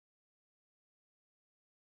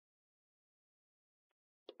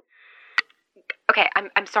Okay,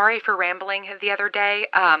 I'm sorry for rambling the other day,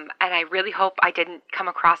 and I really hope I didn't come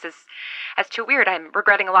across as too weird. I'm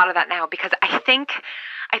regretting a lot of that now because I think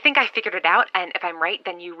I figured it out, and if I'm right,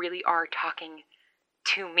 then you really are talking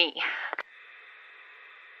to me.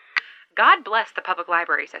 God bless the public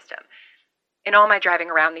library system. In all my driving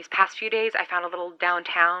around these past few days, I found a little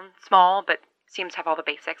downtown, small, but seems to have all the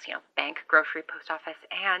basics, bank, grocery, post office,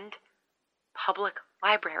 and public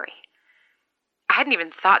library. I hadn't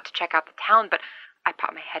even thought to check out the town, but I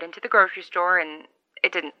popped my head into the grocery store, and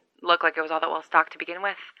it didn't look like it was all that well stocked to begin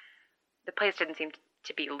with. The place didn't seem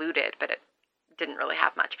to be looted, but it didn't really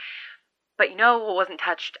have much. But you know what wasn't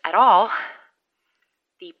touched at all?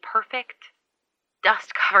 The perfect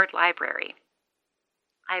dust-covered library.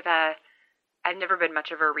 I've never been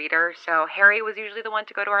much of a reader, so Harry was usually the one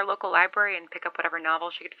to go to our local library and pick up whatever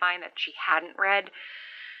novel she could find that she hadn't read.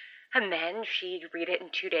 And then she'd read it in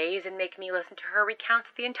 2 days and make me listen to her recount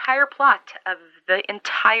the entire plot of the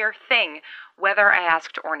entire thing, whether I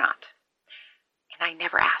asked or not. And I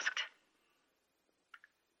never asked.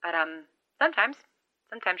 But, sometimes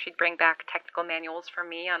she'd bring back technical manuals for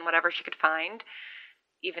me on whatever she could find,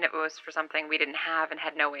 even if it was for something we didn't have and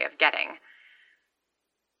had no way of getting.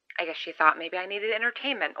 I guess she thought maybe I needed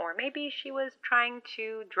entertainment, or maybe she was trying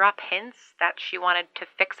to drop hints that she wanted to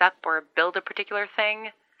fix up or build a particular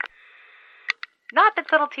thing. Not that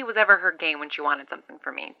subtlety was ever her game when she wanted something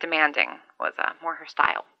from me. Demanding was more her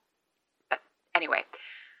style. But anyway,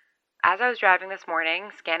 as I was driving this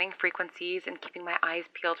morning, scanning frequencies and keeping my eyes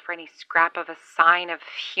peeled for any scrap of a sign of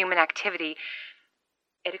human activity,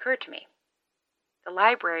 it occurred to me. The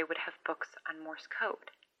library would have books on Morse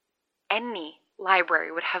code. Any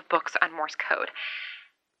library would have books on Morse code.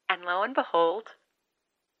 And lo and behold,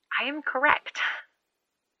 I am correct.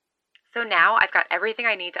 So now I've got everything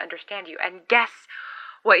I need to understand you, and guess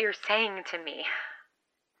what you're saying to me.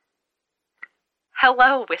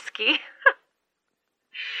 Hello, Whiskey.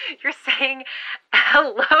 You're saying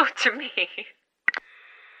hello to me.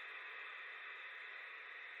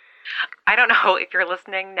 I don't know if you're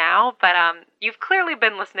listening now, but you've clearly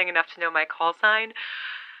been listening enough to know my call sign.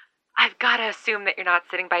 I've got to assume that you're not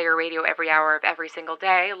sitting by your radio every hour of every single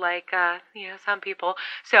day, like, some people.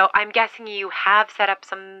 So I'm guessing you have set up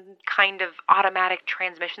some kind of automatic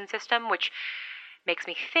transmission system, which makes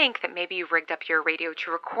me think that maybe you've rigged up your radio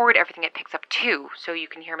to record everything it picks up too, so you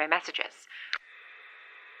can hear my messages.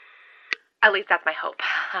 At least that's my hope.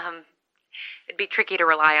 It'd be tricky to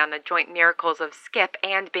rely on the joint miracles of Skip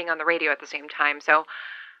and being on the radio at the same time, so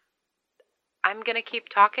I'm gonna keep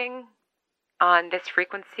talking on this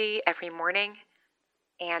frequency every morning,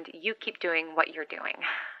 and you keep doing what you're doing.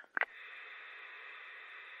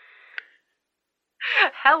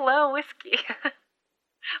 Hello, Whiskey.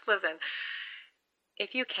 Listen,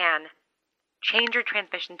 if you can, change your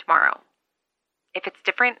transmission tomorrow. If it's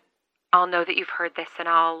different, I'll know that you've heard this, and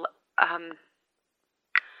I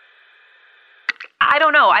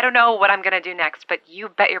don't know what I'm gonna do next, but you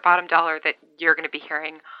bet your bottom dollar that you're gonna be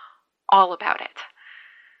hearing all about it.